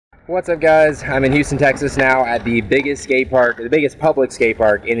What's up, guys? I'm in Houston, Texas now at the biggest skate park, the biggest public skate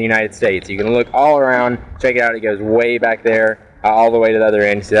park in the United States. You can look all around, check it out. It goes way back there, all the way to the other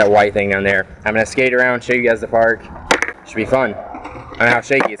end. See that white thing down there? I'm gonna skate around, show you guys the park. Should be fun. I don't know how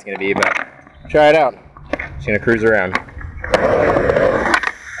shaky it's gonna be, but try it out. Just gonna cruise around. All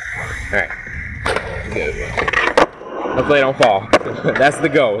right, go. Hopefully I don't fall. That's the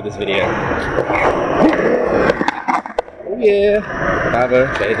goal with this video. Oh yeah.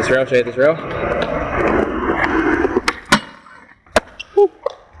 Bravo. Shade this rail, shade this rail. Woo.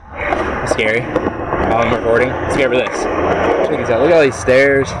 Scary. While I'm recording. Let's go over this. Check this out. Look at all these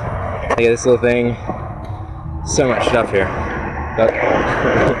stairs. Look at this little thing. So much stuff here. But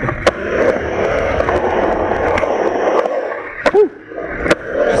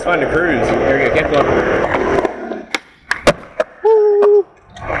it's fun to cruise. Here we go. Get flow. Woo.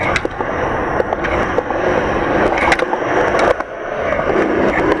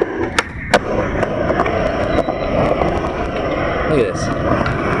 Look at this.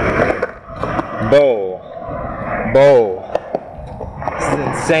 Bowl. This is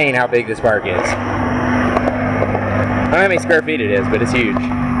insane how big this park is. I don't know how many square feet it is, but it's huge.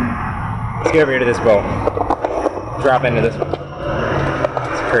 Let's go over here to this bowl. Drop into this one.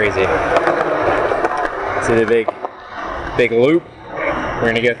 It's crazy. See the big loop? We're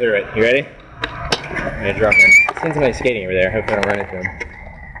gonna go through it. You ready? I'm gonna drop in. I've seen somebody skating over there. Hopefully I don't run into him.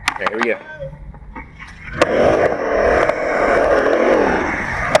 Okay, here we go.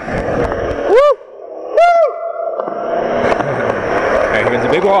 Here's a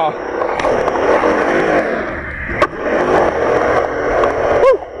big wall.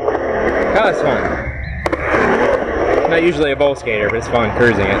 Woo! That was fun. I'm not usually a bowl skater, but it's fun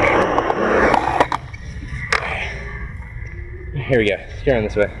cruising it. Here we go. Let's go around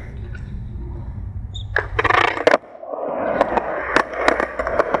this way.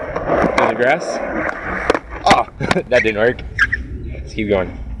 Through the grass. Oh, that didn't work. Let's keep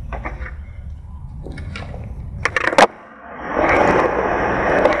going.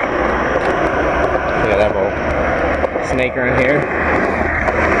 That little snake around here.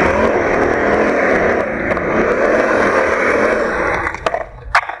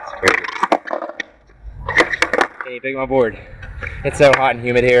 It's crazy. Okay, pick my board. It's so hot and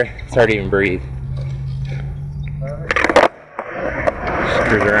humid here, it's hard to even breathe. Just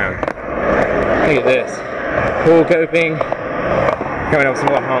cruise around. Look at this. Pool coping. Coming up with some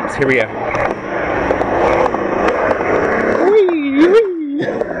little humps. Here we go.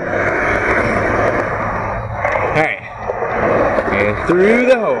 Through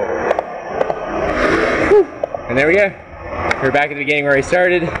the hole. Whew. And there we go. We're back at the beginning where we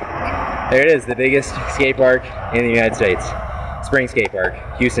started. There it is, the biggest skate park in the United States. Spring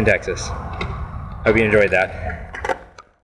Skatepark, Houston, Texas. Hope you enjoyed that.